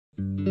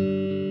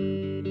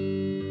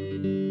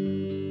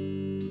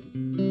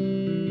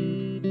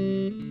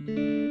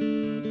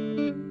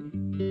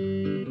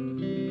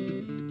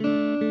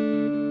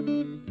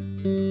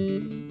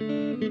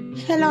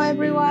Hello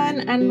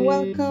everyone and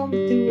welcome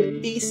to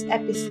this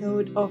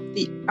episode of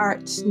the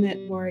Arts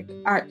Network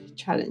Art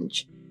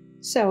Challenge.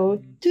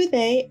 So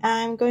today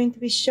I'm going to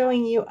be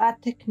showing you a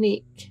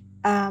technique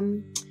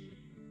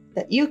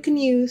that you can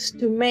use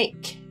to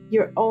make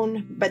your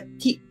own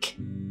batik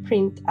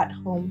print at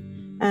home.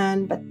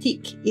 And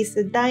batik is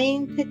a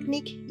dyeing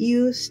technique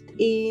used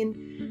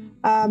in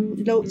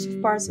loads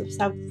of parts of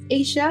Southeast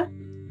Asia,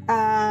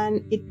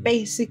 and it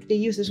basically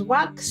uses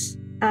wax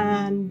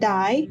and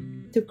dye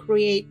to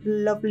create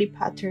lovely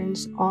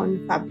patterns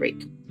on fabric.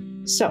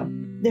 So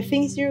the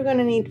things you're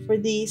gonna need for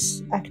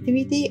this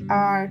activity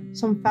are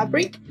some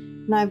fabric,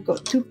 and I've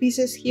got 2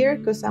 pieces here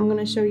because I'm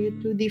gonna show you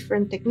 2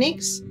 different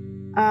techniques.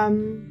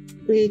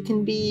 It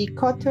can be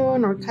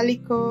cotton or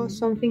calico,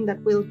 something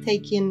that will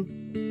take in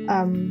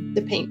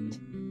the paint.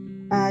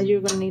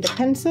 You're gonna need a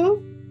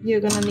pencil,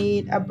 you're gonna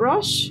need a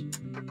brush.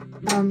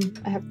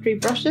 I have 3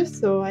 brushes,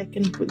 so I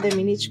can put them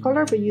in each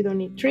color, but you don't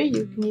need 3,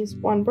 you can use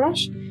 1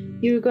 brush.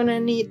 You're gonna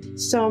need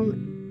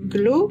some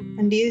glue,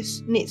 and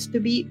this needs to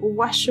be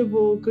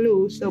washable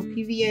glue, so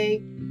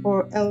PVA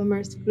or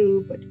Elmer's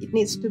glue, but it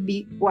needs to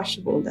be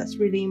washable. That's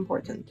really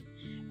important.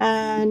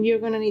 And you're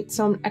gonna need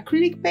some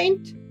acrylic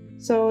paint,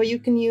 so you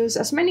can use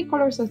as many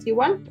colors as you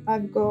want.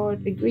 I've got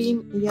a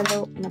green, a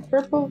yellow, and a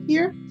purple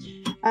here.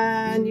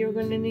 And you're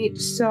gonna need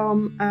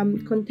some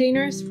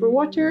containers for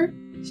water,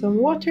 some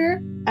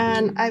water,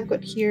 and I've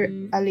got here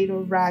a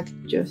little rag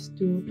just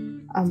to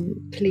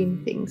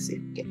clean things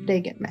if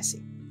they get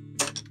messy.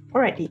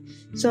 Alrighty,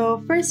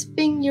 so first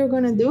thing you're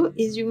gonna do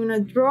is you're gonna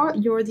draw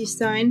your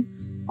design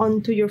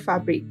onto your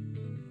fabric.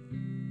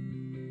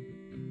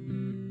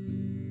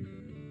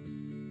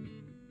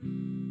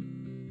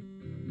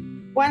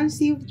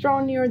 Once you've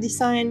drawn your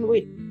design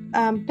with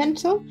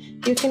pencil,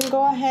 you can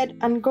go ahead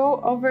and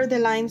go over the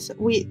lines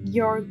with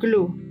your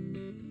glue.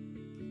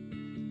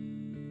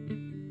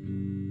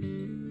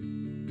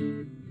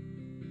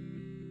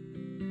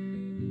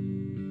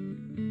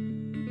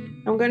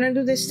 I'm gonna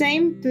do the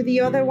same to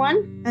the other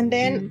one, and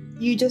then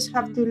you just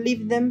have to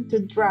leave them to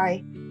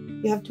dry.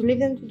 You have to leave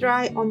them to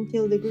dry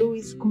until the glue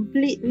is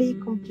completely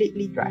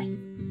dry.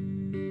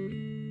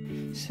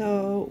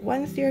 So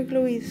once your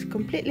glue is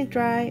completely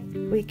dry,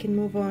 we can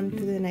move on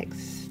to the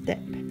next step.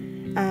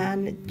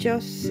 And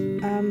just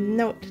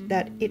note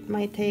that it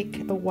might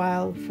take a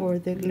while for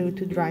the glue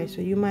to dry,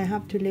 so you might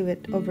have to leave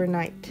it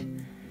overnight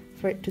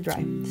for it to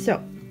dry.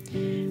 So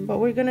what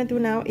we're gonna do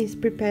now is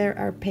prepare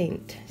our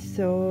paint.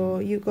 So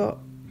you got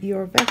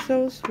your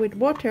vessels with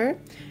water,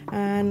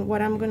 and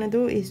what I'm gonna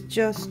do is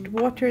just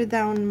water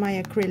down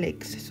my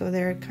acrylics so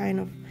they're kind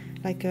of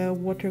like a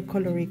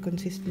watercolory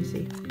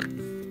consistency.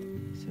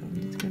 So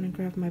I'm just gonna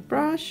grab my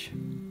brush,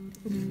 I'm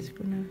just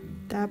gonna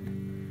dab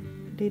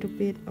a little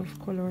bit of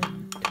color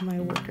to my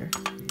water.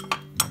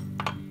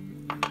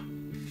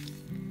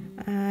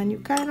 And you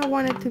kind of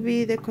want it to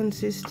be the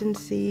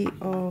consistency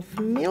of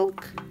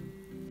milk.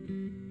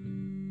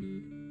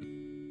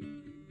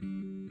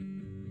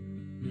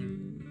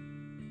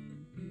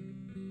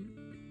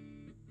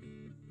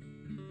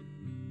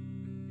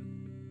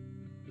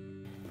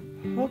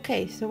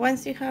 Okay, so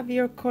once you have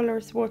your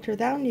colors watered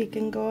down, you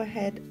can go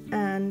ahead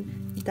and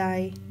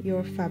dye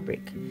your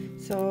fabric.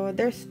 So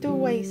there's 2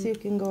 ways you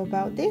can go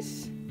about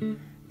this.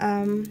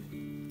 I'll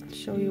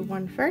show you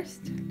one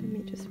first. Let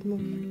me just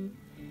move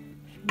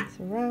things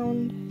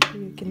around so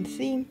you can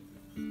see.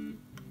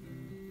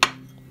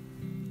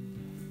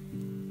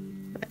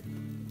 Right.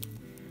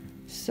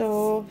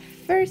 So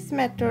first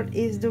method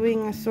is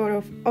doing a sort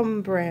of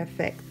ombre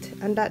effect,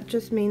 and that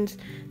just means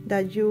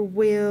that you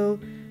will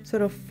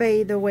sort of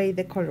fade away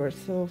the colors.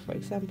 So for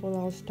example,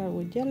 I'll start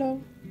with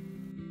yellow,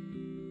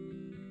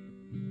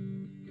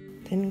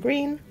 then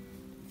green,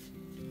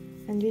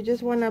 and you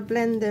just want to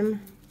blend them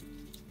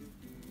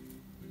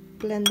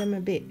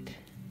a bit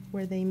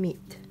where they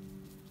meet.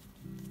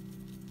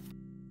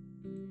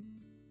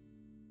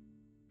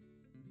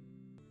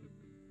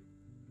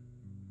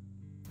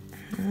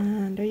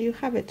 And there you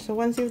have it. So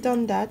once you've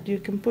done that, you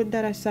can put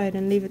that aside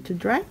and leave it to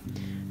dry,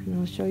 and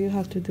I'll show you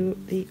how to do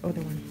the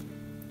other one.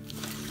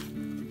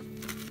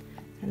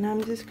 And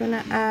I'm just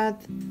gonna add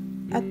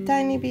a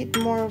tiny bit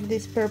more of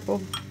this purple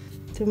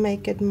to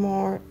make it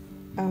more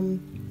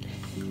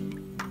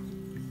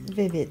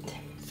vivid.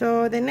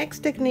 So the next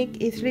technique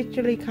is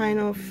literally kind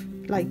of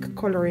like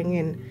coloring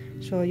in.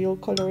 So you're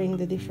coloring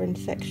the different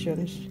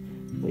sections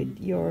with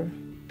your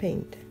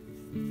paint.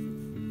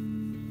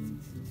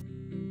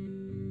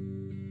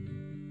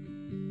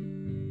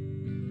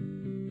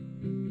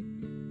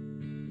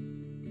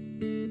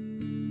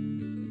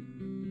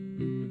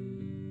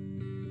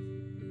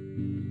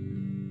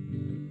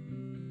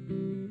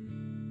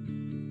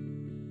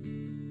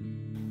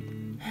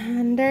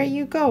 And there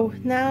you go.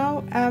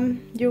 Now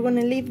you're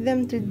gonna leave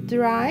them to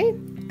dry,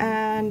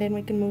 and then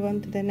we can move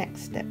on to the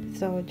next step.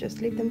 So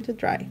just leave them to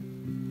dry.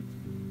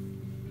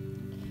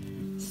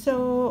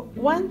 So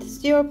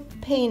once your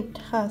paint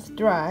has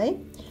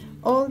dried,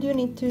 all you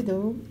need to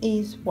do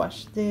is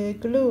wash the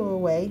glue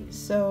away.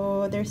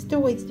 So there's two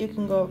ways you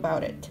can go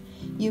about it.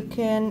 You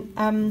can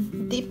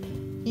dip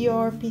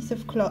your piece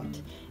of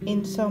cloth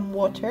in some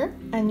water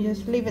and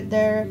just leave it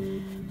there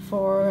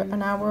for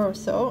an hour or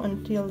so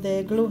until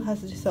the glue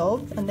has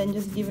dissolved, and then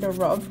just give it a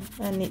rub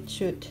and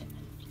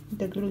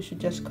the glue should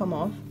just come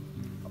off.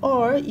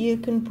 Or you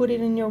can put it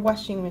in your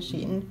washing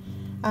machine.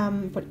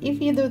 But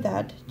if you do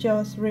that,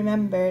 just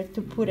remember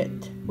to put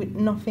it with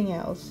nothing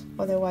else,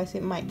 otherwise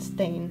it might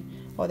stain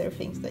other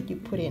things that you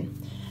put in.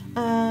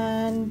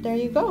 And there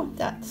you go,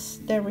 that's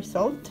the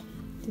result.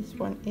 This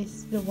one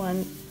is the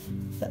one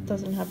that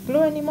doesn't have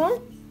glue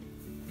anymore.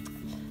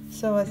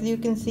 So as you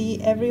can see,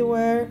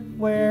 everywhere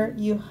where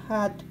you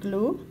had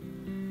glue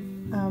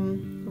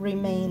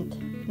remained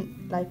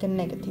like a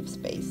negative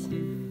space.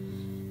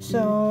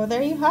 So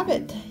there you have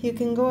it. You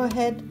can go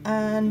ahead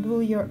and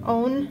do your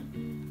own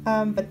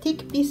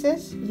batik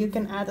pieces. You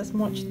can add as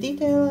much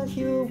detail as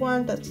you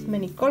want, as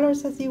many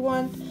colors as you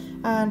want,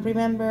 and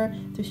remember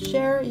to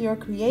share your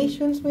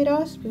creations with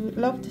us. We would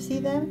love to see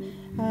them,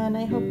 and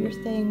I hope you're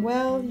staying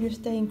well, you're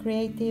staying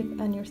creative,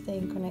 and you're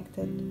staying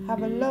connected.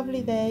 Have a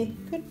lovely day.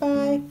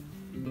 Goodbye.